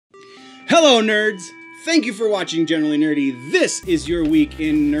Hello, nerds! Thank you for watching Generally Nerdy. This is your Week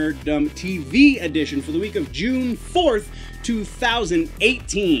in Nerdom TV edition for the week of June 4th,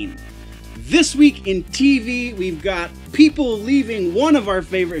 2018. This week in TV, we've got people leaving one of our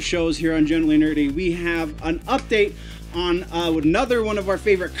favorite shows here on Generally Nerdy. We have an update on another one of our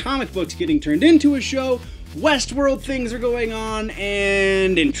favorite comic books getting turned into a show. Westworld things are going on,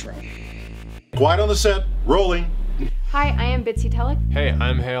 and intro. Quiet on the set, rolling. Hi, I am Bitsy Telek. Hey,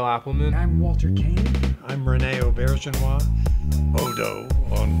 I'm Hale Appleman. I'm Walter Kane. I'm Rene Aubergenois. Odo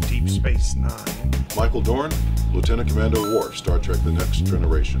on Deep Space Nine. Michael Dorn, Lieutenant Commander Worf, Star Trek The Next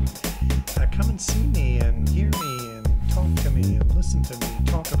Generation. Come and see me and hear me and talk to me and listen to me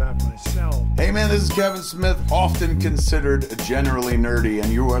talk about myself. Hey man, this is Kevin Smith, often considered generally nerdy,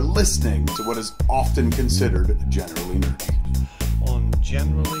 and you are listening to what is often considered generally nerdy. On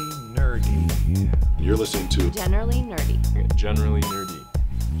Generally Nerdy. You're listening to Generally Nerdy. Generally Nerdy.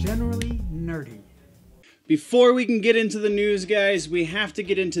 Generally Nerdy. Before we can get into the news, guys, we have to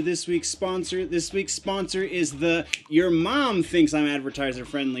get into this week's sponsor. This week's sponsor is the Your Mom Thinks I'm Advertiser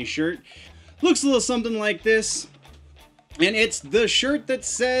Friendly shirt. Looks a little something like this. And it's the shirt that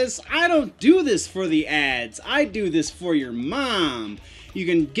says, I don't do this for the ads. I do this for your mom. You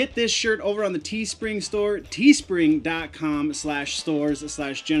can get this shirt over on the Teespring store,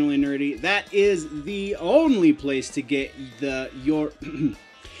 teespring.com/stores/generally nerdy. That is the only place to get Your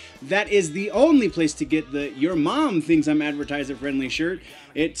Mom Thinks I'm Advertiser Friendly shirt.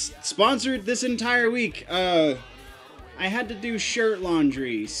 It's sponsored this entire week. I had to do shirt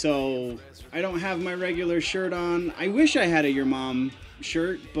laundry, so I don't have my regular shirt on. I wish I had a Your Mom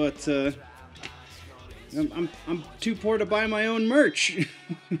shirt, but I'm too poor to buy my own merch.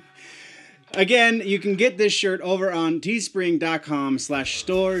 Again, you can get this shirt over on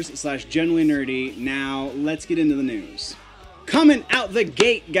teespring.com/stores/generally nerdy. Now, let's get into the news. Coming out the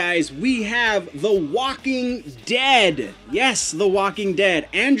gate, guys, we have The Walking Dead. Yes, The Walking Dead.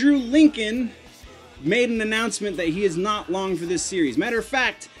 Andrew Lincoln made an announcement that he is not long for this series. Matter of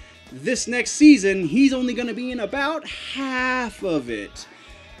fact, this next season, he's only going to be in about half of it,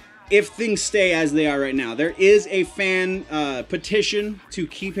 if things stay as they are right now. There is a fan petition to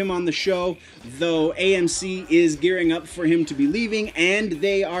keep him on the show, though AMC is gearing up for him to be leaving, and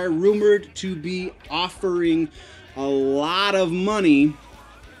they are rumored to be offering a lot of money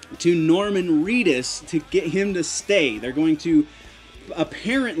to Norman Reedus to get him to stay. They're going to,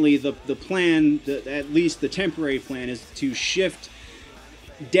 apparently the plan, at least the temporary plan, is to shift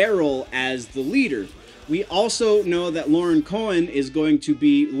Daryl as the leader. We also know that Lauren Cohan is going to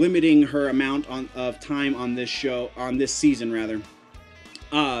be limiting her amount of time on this show, on this season rather,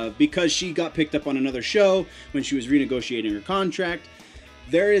 because she got picked up on another show when she was renegotiating her contract.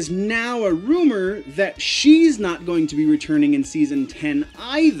 There is now a rumor that she's not going to be returning in season 10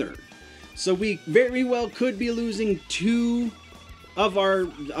 either. So we very well could be losing two of our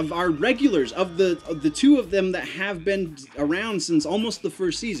regulars, of the two of them that have been around since almost the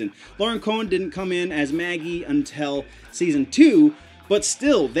first season. Lauren Cohan didn't come in as Maggie until season 2, but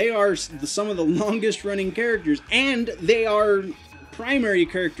still, they are some of the longest running characters, and they are primary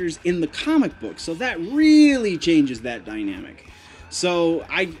characters in the comic book, so that really changes that dynamic. So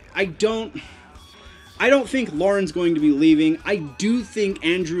I don't think Lauren's going to be leaving. I do think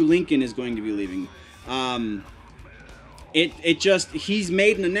Andrew Lincoln is going to be leaving. He's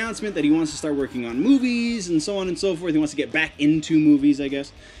made an announcement that he wants to start working on movies and so on and so forth. He wants to get back into movies, I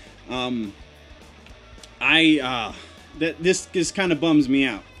guess. This kind of bums me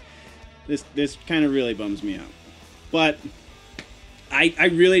out. This kind of really bums me out. But I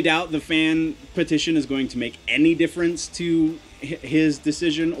really doubt the fan petition is going to make any difference to his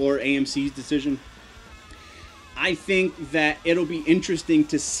decision or AMC's decision. I think that it'll be interesting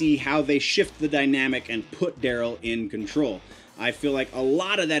to see how they shift the dynamic and put Daryl in control. I feel like a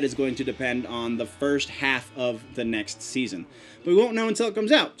lot of that is going to depend on the first half of the next season. But we won't know until it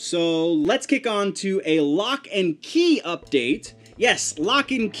comes out. So let's kick on to a Locke and Key update. Yes, Locke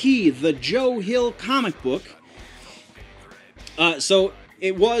and Key, the Joe Hill comic book.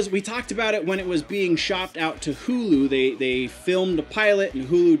 We talked about it when it was being shopped out to Hulu. They filmed a pilot and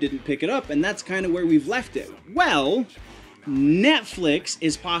Hulu didn't pick it up, and that's kind of where we've left it. Well, Netflix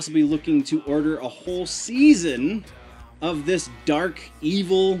is possibly looking to order a whole season of this dark,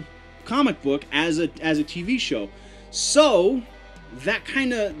 evil comic book as a TV show. So, that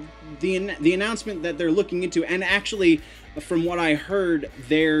kind of, the announcement that they're looking into, and actually, from what I heard,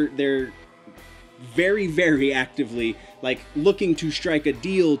 they're very, very actively looking to strike a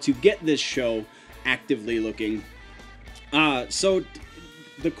deal to get this show actively looking. So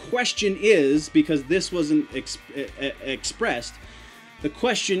the question is, because this wasn't expressed, The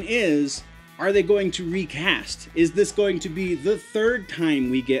question is, are they going to recast? Is this going to be the third time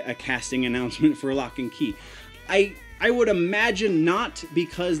we get a casting announcement for Locke and Key? I would imagine not,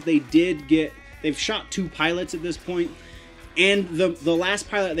 because they've shot 2 pilots at this point, and the last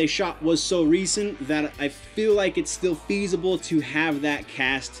pilot they shot was so recent that I feel like it's still feasible to have that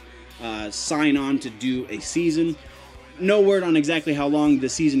cast sign on to do a season. No word on exactly how long the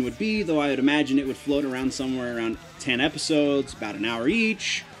season would be, though I would imagine it would float around somewhere around 10 episodes, about an hour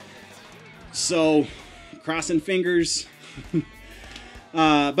each. So, crossing fingers.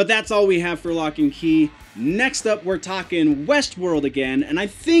 But that's all we have for Locke and Key. Next up, we're talking Westworld again, and I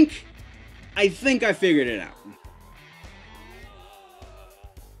think I figured it out.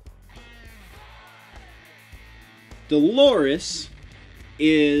 Dolores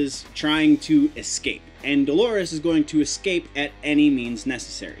is trying to escape, and Dolores is going to escape at any means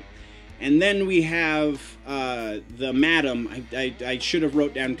necessary. And then we have the madam. I should have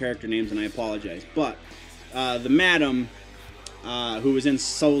wrote down character names, and I apologize. But the madam who was in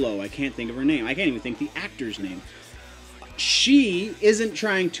Solo, I can't think of her name. I can't even think the actor's name. She isn't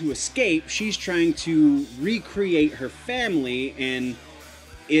trying to escape. She's trying to recreate her family and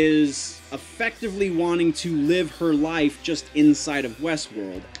is effectively wanting to live her life just inside of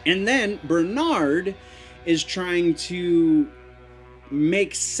Westworld. And then Bernard is trying to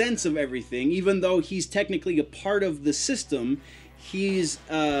make sense of everything, even though he's technically a part of the system. He's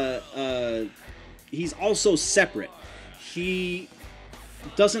also separate. He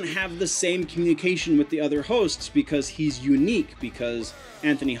doesn't have the same communication with the other hosts because he's unique, because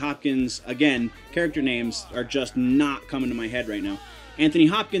Anthony Hopkins, again, character names are just not coming to my head right now. Anthony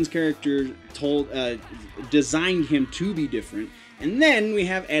Hopkins' character designed him to be different. And then we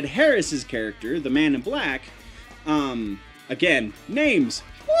have Ed Harris's character, the Man in Black. Again, names.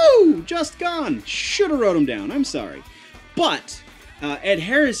 Woo! Just gone. Should have wrote them down. I'm sorry. But Ed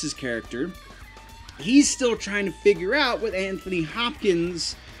Harris's character, he's still trying to figure out what Anthony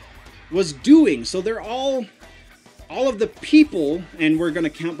Hopkins was doing. So they're all of the people, and we're going to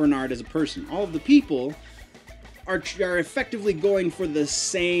count Bernard as a person, all of the people are effectively going for the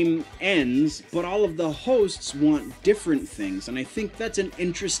same ends, but all of the hosts want different things. And I think that's an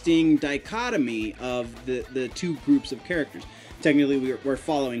interesting dichotomy of the 2 groups of characters. Technically, we're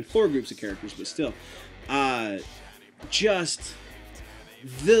following 4 groups of characters, but still. Just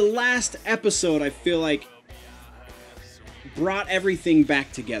the last episode, I feel like, brought everything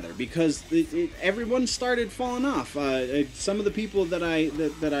back together, because everyone started falling off. Some of the people that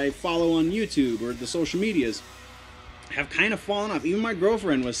I follow on YouTube or the social medias have kind of fallen off. Even my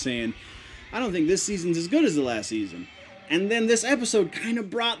girlfriend was saying, I don't think this season's as good as the last season. And then this episode kind of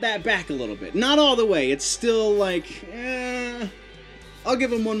brought that back a little bit. Not all the way. It's still like, I'll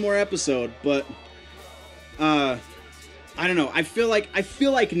give them one more episode, but I don't know. I feel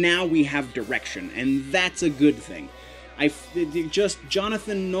like now we have direction, and that's a good thing.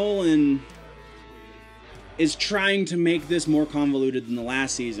 Jonathan Nolan is trying to make this more convoluted than the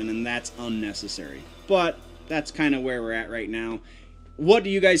last season, and that's unnecessary. But that's kind of where we're at right now. What do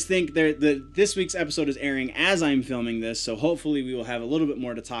you guys think? This week's episode is airing as I'm filming this, so hopefully we will have a little bit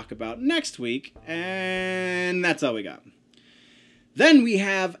more to talk about next week, and that's all we got. Then we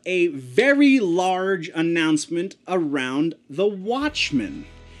have a very large announcement around the Watchmen.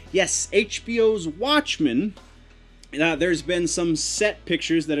 Yes, HBO's Watchmen. There's been some set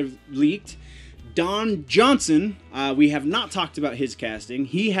pictures that have leaked. Don Johnson, we have not talked about his casting.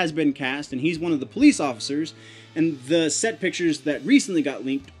 He has been cast, and he's one of the police officers. And the set pictures that recently got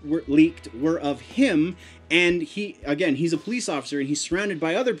leaked were of him. And he's a police officer, and he's surrounded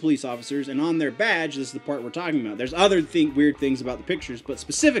by other police officers. And on their badge, this is the part we're talking about. There's other weird things about the pictures, but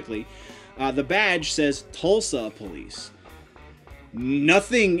specifically, the badge says Tulsa Police.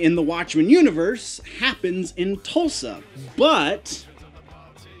 Nothing in the Watchmen universe happens in Tulsa, but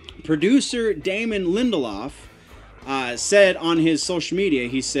producer Damon Lindelof said on his social media,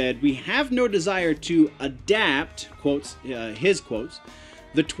 he said, "We have no desire to adapt," his quotes,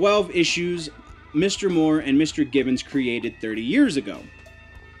 "the 12 issues Mr. Moore and Mr. Gibbons created 30 years ago.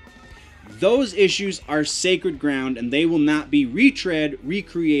 Those issues are sacred ground, and they will not be retread,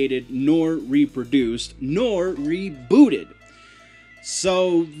 recreated, nor reproduced, nor rebooted."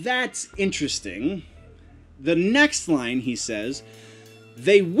 So that's interesting. The next line, he says,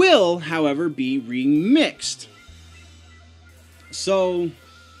 "They will, however, be remixed." So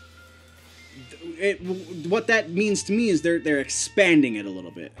what that means to me is they're expanding it a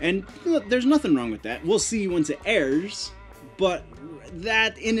little bit. And there's nothing wrong with that. We'll see once it airs, but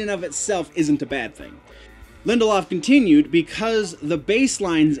that in and of itself isn't a bad thing. Lindelof continued, because the bass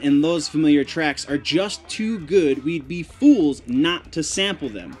lines in those familiar tracks are just too good, we'd be fools not to sample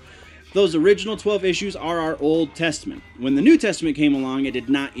them. Those original 12 issues are our Old Testament. When the New Testament came along, it did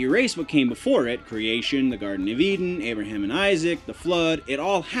not erase what came before it. Creation, the Garden of Eden, Abraham and Isaac, the flood, it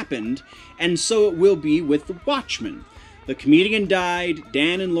all happened, and so it will be with the Watchmen. The comedian died,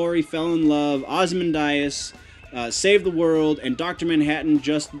 Dan and Laurie fell in love, Ozymandias saved the world, and Dr. Manhattan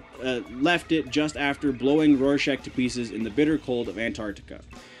just left it just after blowing Rorschach to pieces in the bitter cold of Antarctica.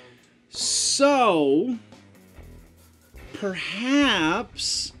 So,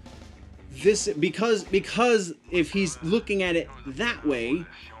 perhaps this, because if he's looking at it that way,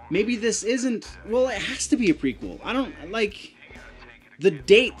 maybe this isn't, well, it has to be a prequel. I don't, like, the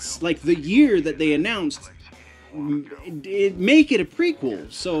dates, like the year that they announced, it make it a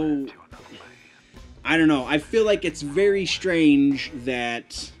prequel. So I don't know, I feel like it's very strange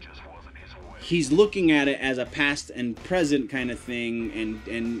that he's looking at it as a past and present kind of thing,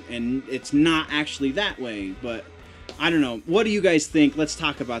 and it's not actually that way. But I don't know. What do you guys think? Let's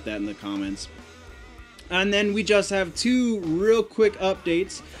talk about that in the comments. And then we just have two real quick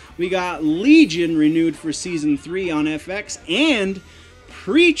updates. We got Legion renewed for Season 3 on FX, and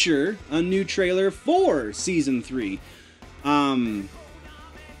Preacher, a new trailer for Season 3. I'm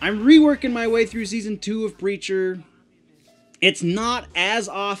reworking my way through Season 2 of Preacher. It's not as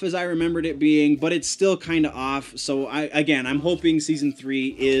off as I remembered it being, but it's still kind of off. So, I'm hoping Season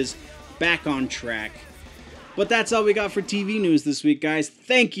 3 is back on track. But that's all we got for TV news this week, guys.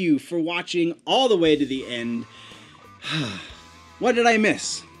 Thank you for watching all the way to the end. What did I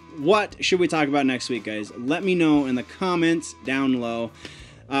miss? What should we talk about next week, guys? Let me know in the comments down below.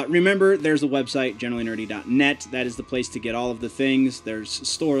 Remember, there's a website, generallynerdy.net. That is the place to get all of the things. There's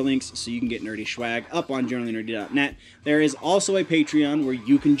store links, so you can get nerdy swag up on generallynerdy.net. There is also a Patreon where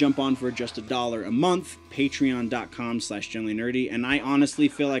you can jump on for just $1 a month, patreon.com/generallynerdy, and I honestly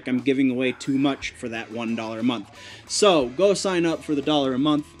feel like I'm giving away too much for that $1 a month. So, go sign up for the $1 a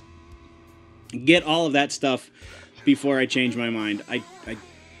month. Get all of that stuff before I change my mind. I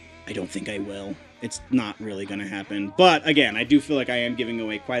don't think I will. It's not really going to happen. But again, I do feel like I am giving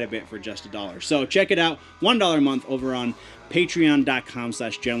away quite a bit for just $1. So check it out. $1 a month over on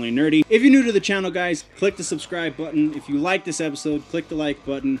patreon.com/generallynerdy. If you're new to the channel, guys, click the subscribe button. If you like this episode, click the like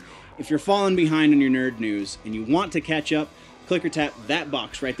button. If you're falling behind on your nerd news and you want to catch up, click or tap that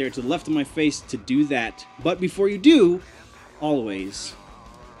box right there to the left of my face to do that. But before you do, always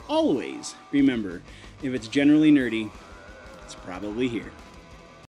remember, if it's generally nerdy, it's probably here.